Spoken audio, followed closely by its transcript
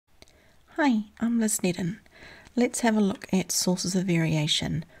Hi, I'm Liz Nedden. Let's have a look at sources of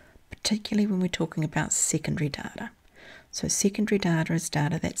variation, particularly when we're talking about secondary data. So secondary data is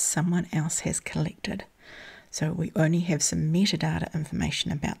data that someone else has collected. So we only have some metadata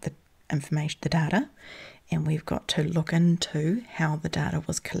information about the data, and we've got to look into how the data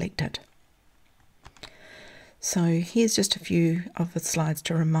was collected. So here's just a few of the slides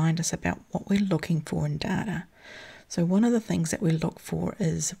to remind us about what we're looking for in data. So one of the things that we look for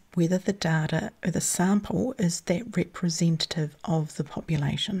is whether the data or the sample is that representative of the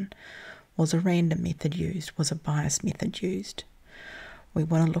population. Was a random method used? Was a biased method used? We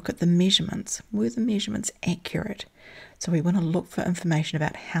want to look at the measurements. Were the measurements accurate? So we want to look for information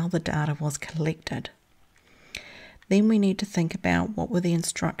about how the data was collected. Then we need to think about what were the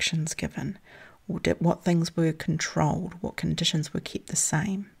instructions given, what things were controlled, what conditions were kept the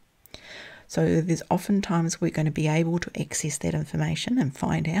same. So there's oftentimes we're going to be able to access that information and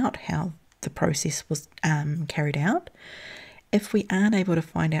find out how the process was carried out. If we aren't able to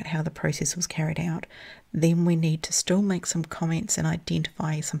find out how the process was carried out, then we need to still make some comments and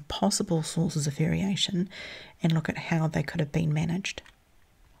identify some possible sources of variation and look at how they could have been managed.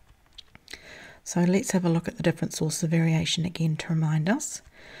 So let's have a look at the different sources of variation again to remind us.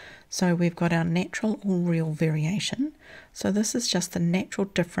 So we've got our natural or real variation. So this is just the natural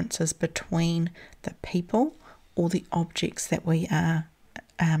differences between the people or the objects that we are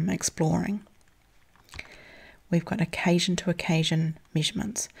exploring. We've got occasion to occasion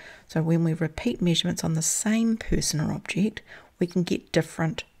measurements. So when we repeat measurements on the same person or object, we can get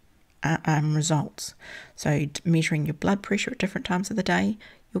different results. So measuring your blood pressure at different times of the day,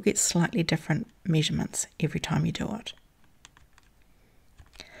 you'll get slightly different measurements every time you do it.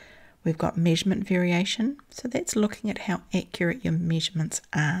 We've got measurement variation, so that's looking at how accurate your measurements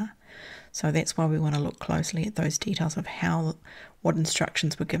are. So that's why we want to look closely at those details of what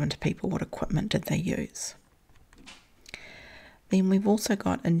instructions were given to people, what equipment did they use. Then we've also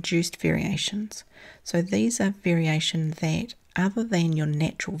got induced variations. So these are variation that, other than your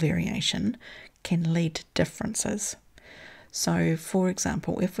natural variation, can lead to differences. So for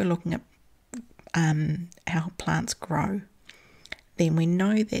example, if we're looking at how plants grow, then we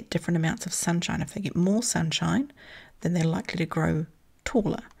know that different amounts of sunshine, if they get more sunshine, then they're likely to grow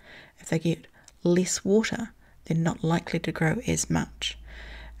taller. If they get less water, they're not likely to grow as much.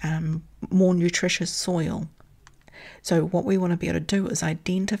 More nutritious soil. So what we want to be able to do is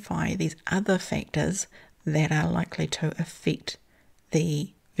identify these other factors that are likely to affect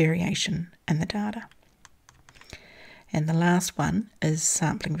the variation in the data. And the last one is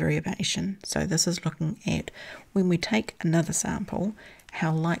sampling variation. So this is looking at when we take another sample,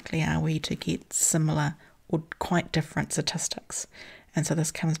 how likely are we to get similar or quite different statistics. And so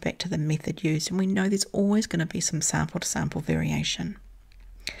this comes back to the method used, and we know there's always going to be some sample-to-sample variation.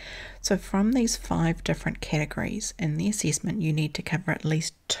 So from these 5 different categories in the assessment, you need to cover at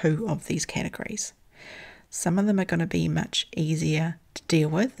least 2 of these categories. Some of them are going to be much easier to deal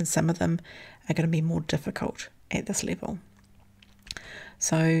with, and some of them are going to be more difficult at this level.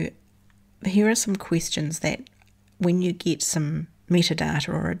 So here are some questions that when you get some metadata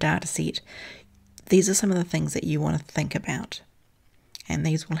or a data set, these are some of the things that you want to think about, and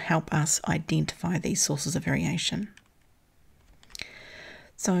these will help us identify these sources of variation.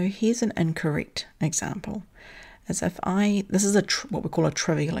 So here's an incorrect example. This is what we call a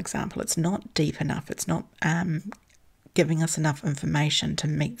trivial example. It's not deep enough. It's not giving us enough information to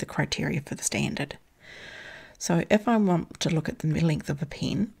meet the criteria for the standard. So if I want to look at the length of a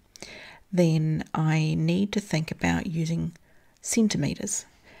pen, then I need to think about using centimetres.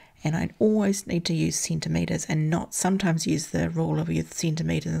 And I always need to use centimetres and not sometimes use the ruler with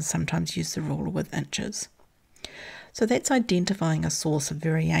centimetres and sometimes use the ruler with inches. So that's identifying a source of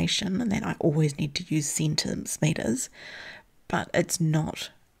variation, and then I always need to use centimetres, but it's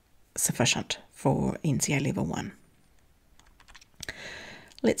not sufficient for NCEA Level 1.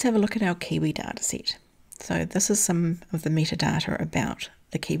 Let's have a look at our Kiwi dataset. So this is some of the metadata about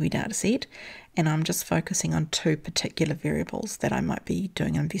the Kiwi dataset, and I'm just focusing on 2 particular variables that I might be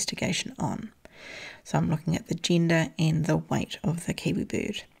doing an investigation on. So I'm looking at the gender and the weight of the Kiwi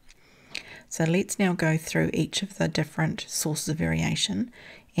bird. So let's now go through each of the different sources of variation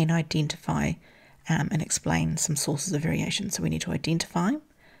and identify and explain some sources of variation. So we need to identify,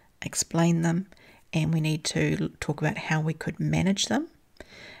 explain them, and we need to talk about how we could manage them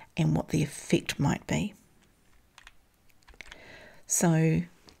and what the effect might be. So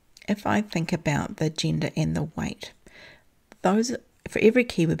if I think about the gender and the weight, those for every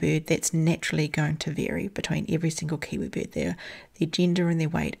Kiwi bird, that's naturally going to vary between every single Kiwi bird there. Their gender and their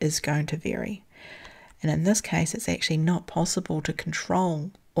weight is going to vary. And in this case, it's actually not possible to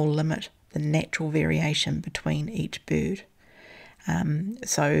control or limit the natural variation between each bird.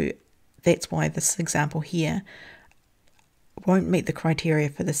 So that's why this example here won't meet the criteria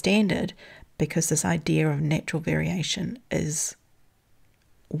for the standard, because this idea of natural variation is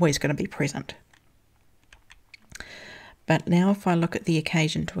always going to be present. But now if I look at the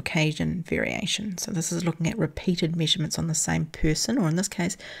occasion to occasion variation, so this is looking at repeated measurements on the same person, or in this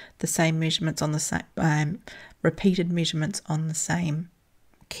case, the same measurements on the same, repeated measurements on the same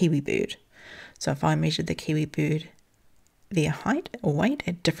kiwi bird. So if I measured the kiwi bird, their height or weight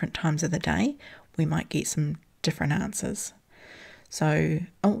at different times of the day, we might get some different answers. So,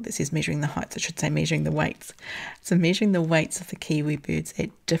 this is measuring the heights, I should say measuring the weights. So measuring the weights of the kiwi birds at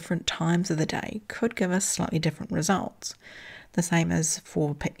different times of the day could give us slightly different results. The same as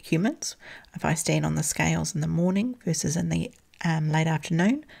for humans. If I stand on the scales in the morning versus in the late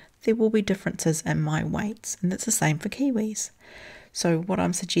afternoon, there will be differences in my weights, and it's the same for kiwis. So what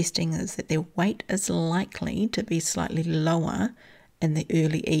I'm suggesting is that their weight is likely to be slightly lower in the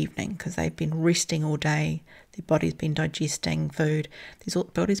early evening because they've been resting all day, their body's been digesting food, their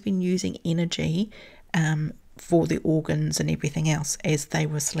body's been using energy for the organs and everything else as they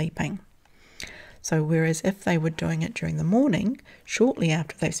were sleeping. So whereas if they were doing it during the morning, shortly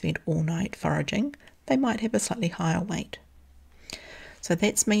after they've spent all night foraging, they might have a slightly higher weight. So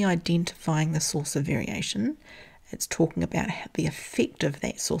that's me identifying the source of variation. It's talking about the effect of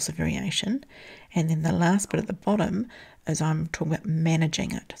that source of variation. And then the last bit at the bottom is I'm talking about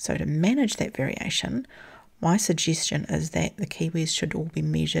managing it. So to manage that variation, my suggestion is that the kiwis should all be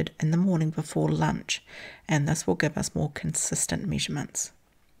measured in the morning before lunch, and this will give us more consistent measurements.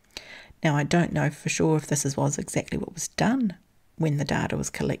 Now, I don't know for sure if this was exactly what was done when the data was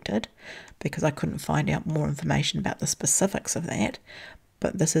collected, because I couldn't find out more information about the specifics of that,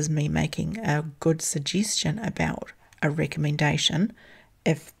 but this is me making a good suggestion about a recommendation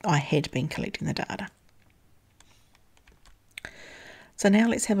if I had been collecting the data. So now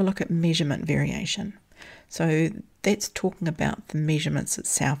let's have a look at measurement variation. So that's talking about the measurements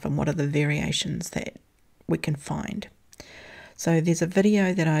itself and what are the variations that we can find. So there's a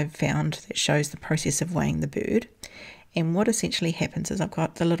video that I've found that shows the process of weighing the bird, and what essentially happens is I've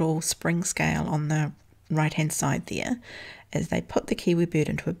got the little spring scale on the right hand side there, is they put the kiwi bird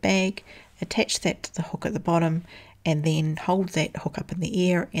into a bag, attach that to the hook at the bottom, and then hold that hook up in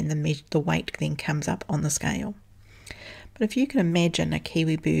the air, and the weight then comes up on the scale. But if you can imagine a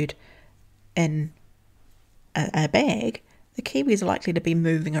kiwi bird in a bag, the kiwis are likely to be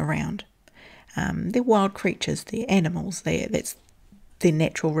moving around. They're wild creatures, they're animals, that's their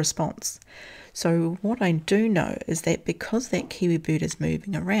natural response. So what I do know is that because that kiwi bird is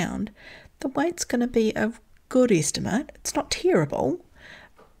moving around, the weight's going to be a good estimate. It's not terrible,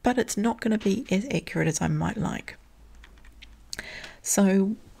 but it's not going to be as accurate as I might like.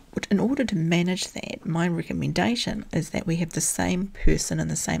 So in order to manage that, my recommendation is that we have the same person and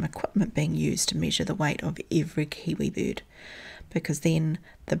the same equipment being used to measure the weight of every kiwi bird, because then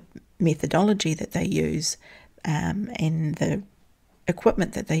the methodology that they use and the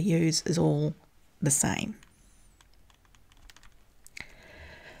equipment that they use is all the same.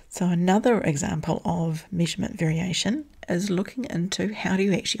 So another example of measurement variation is looking into how do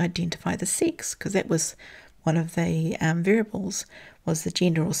you actually identify the sex, because that was one of the variables, was the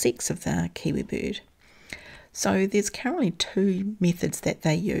gender or sex of the kiwi bird. So there's currently two methods that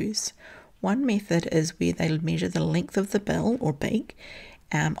they use. One method is where they measure the length of the bill or beak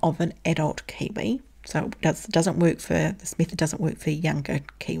of an adult kiwi. So this method doesn't work for younger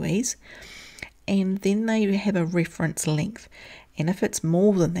kiwis. And then they have a reference length. And if it's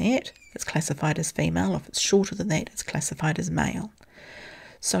more than that, it's classified as female. If it's shorter than that, it's classified as male.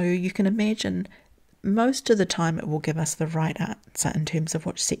 So you can imagine most of the time it will give us the right answer in terms of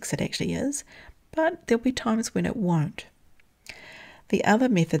which sex it actually is, but there'll be times when it won't. The other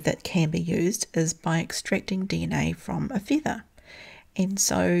method that can be used is by extracting DNA from a feather. And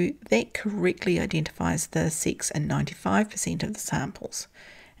so that correctly identifies the sex in 95% of the samples.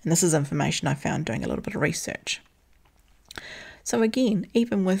 And this is information I found doing a little bit of research. So again,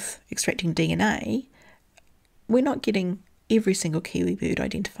 even with extracting DNA, we're not getting every single kiwi bird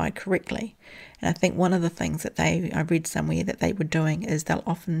identified correctly. And I think one of the things that I read somewhere that they were doing is they'll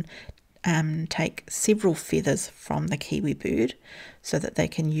often take several feathers from the kiwi bird so that they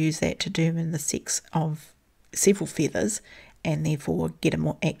can use that to determine the sex of several feathers and therefore get a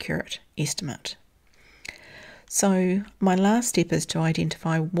more accurate estimate. So my last step is to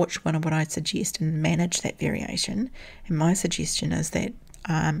identify which one would I suggest and manage that variation. And my suggestion is that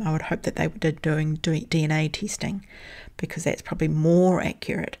I would hope that they were doing DNA testing, because that's probably more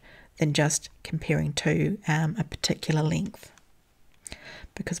accurate than just comparing to a particular length.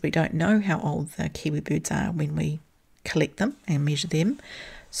 because we don't know how old the kiwi birds are when we collect them and measure them.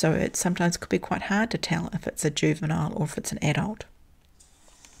 So it sometimes could be quite hard to tell if it's a juvenile or if it's an adult.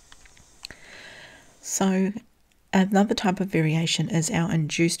 So another type of variation is our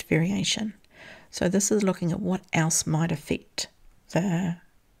induced variation. So this is looking at what else might affect the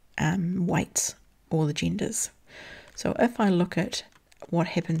weights or the genders. So if I look at what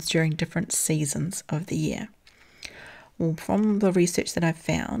happens during different seasons of the year, well, from the research that I've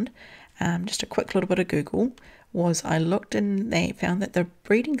found, just a quick little bit of Google, was I looked and they found that the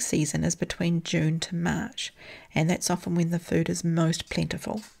breeding season is between June to March, and that's often when the food is most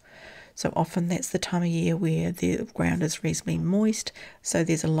plentiful. So often that's the time of year where the ground is reasonably moist, so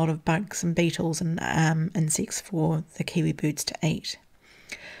there's a lot of bugs and beetles and insects for the kiwi birds to eat.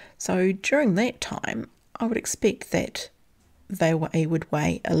 So during that time, I would expect that they would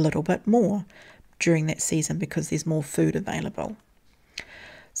weigh a little bit more during that season because there's more food available.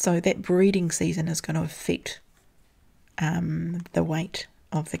 So that breeding season is going to affect the weight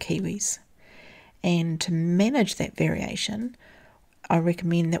of the kiwis. And to manage that variation, I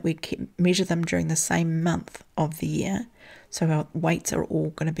recommend that we measure them during the same month of the year, so our weights are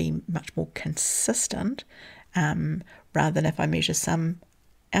all going to be much more consistent, rather than if I measure some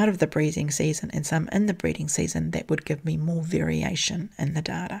out of the breeding season and some in the breeding season, that would give me more variation in the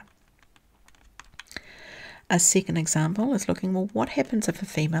data. A second example is looking, well, what happens if a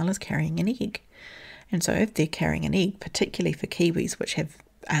female is carrying an egg? And so if they're carrying an egg, particularly for kiwis, which have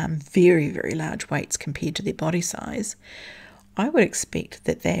very, very large weights compared to their body size, I would expect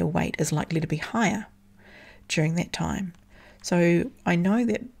that their weight is likely to be higher during that time. So I know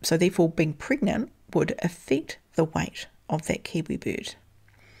that, so therefore being pregnant would affect the weight of that kiwi bird.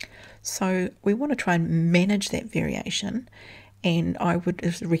 So we want to try and manage that variation, and I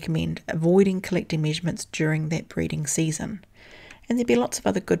would recommend avoiding collecting measurements during that breeding season. And there'd be lots of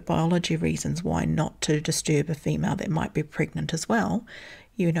other good biology reasons why not to disturb a female that might be pregnant as well.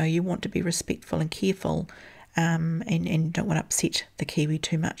 You know, you want to be respectful and careful, and don't want to upset the kiwi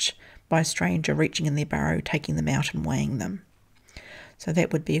too much by a stranger reaching in their burrow, taking them out and weighing them. So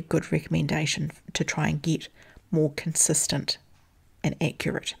that would be a good recommendation to try and get more consistent and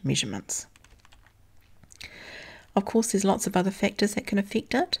accurate measurements. Of course, there's lots of other factors that can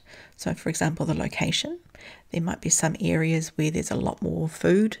affect it. So, for example, the location. There might be some areas where there's a lot more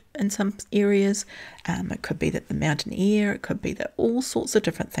food in some areas. It could be that the mountain air, it could be that all sorts of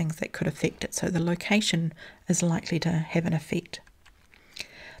different things that could affect it. So the location is likely to have an effect.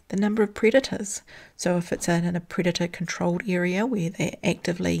 The number of predators. So if it's in a predator-controlled area where they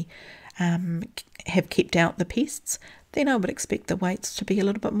actively have kept out the pests, then I would expect the weights to be a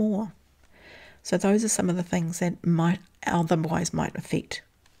little bit more. So those are some of the things that might affect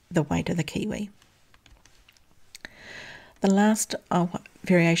the weight of the kiwi. The last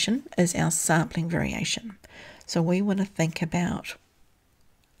variation is our sampling variation. So we want to think about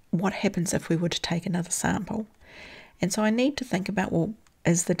what happens if we were to take another sample. And so I need to think about, well,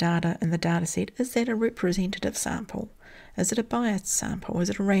 is the data in the data set, is that a representative sample? Is it a biased sample?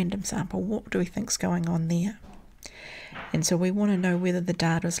 Is it a random sample? What do we think is going on there? And so we want to know whether the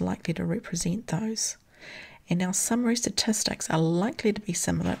data is likely to represent those. And our summary statistics are likely to be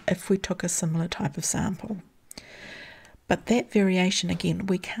similar if we took a similar type of sample. But that variation, again,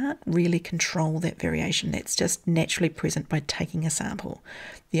 we can't really control that variation. That's just naturally present by taking a sample.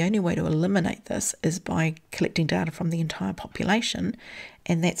 The only way to eliminate this is by collecting data from the entire population,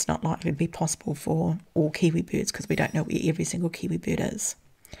 and that's not likely to be possible for all kiwi birds because we don't know where every single kiwi bird is.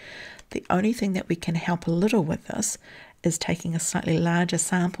 The only thing that we can help a little with this is taking a slightly larger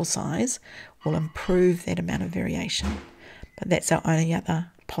sample size will improve that amount of variation. But that's our only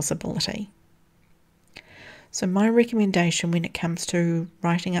other possibility. So my recommendation when it comes to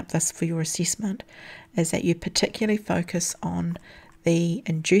writing up this for your assessment is that you particularly focus on the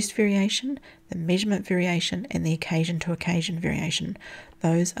induced variation, the measurement variation, and the occasion to occasion variation.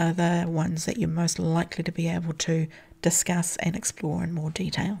 Those are the ones that you're most likely to be able to discuss and explore in more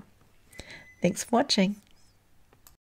detail. Thanks for watching.